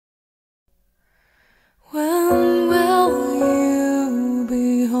When will you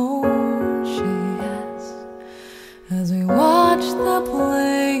be home, she asks, as we watch the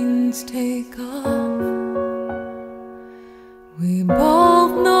planes take off. We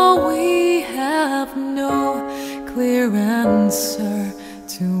both know we have no clear answer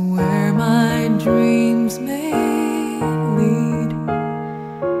to where my dreams may lead.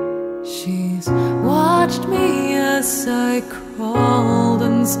 She's watched me as I crawled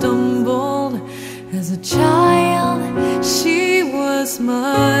and stumbled. As a child, she was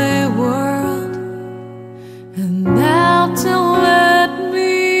my world, and now to let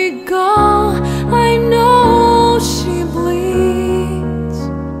me go, I know she bleeds,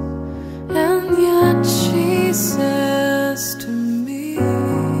 and yet she says to me,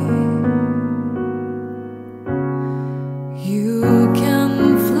 you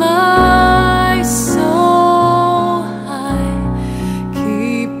can fly so high,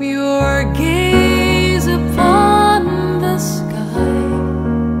 keep your gaze upon the sky.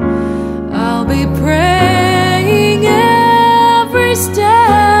 I'll be praying every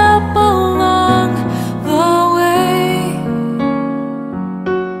step along the way,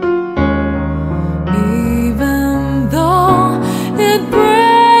 even though it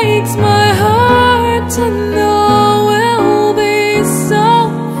breaks my heart to know we'll be so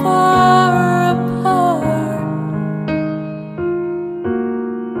far apart.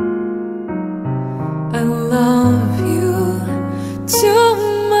 I love you too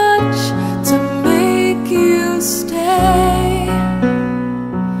much to make you stay.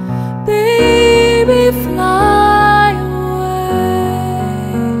 Baby, fly away.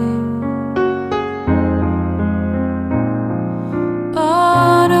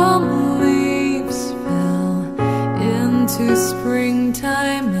 Autumn leaves fell into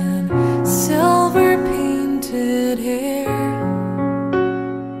springtime and silver painted hair.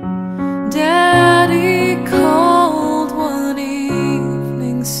 Daddy called one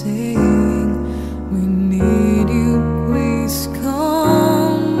evening saying, we need you, please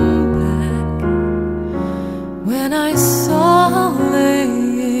come back. When I saw her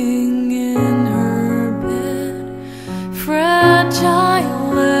laying in her bed,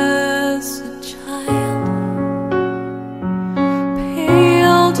 fragile as a child,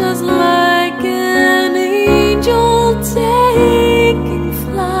 pale just like an angel taking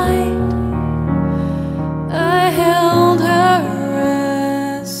flight, I held her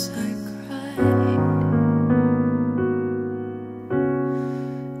as I cried.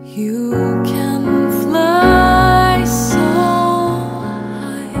 You can fly so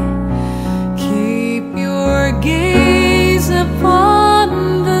high, keep your gaze upon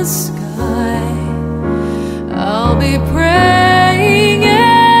the sky. I'll be praying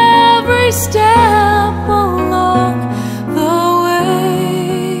every step along the way,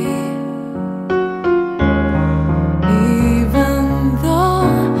 even though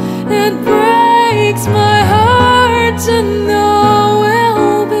it breaks my heart to know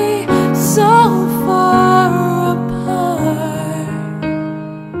we'll be so far apart.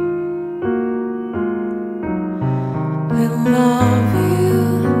 I love you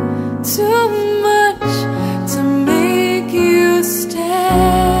too much to make you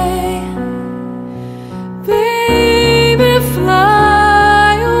stay. Baby,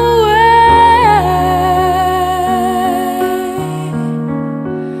 fly away.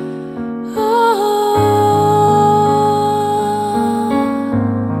 Oh,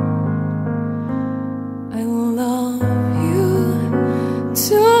 I love you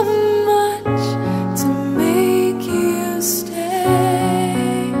too much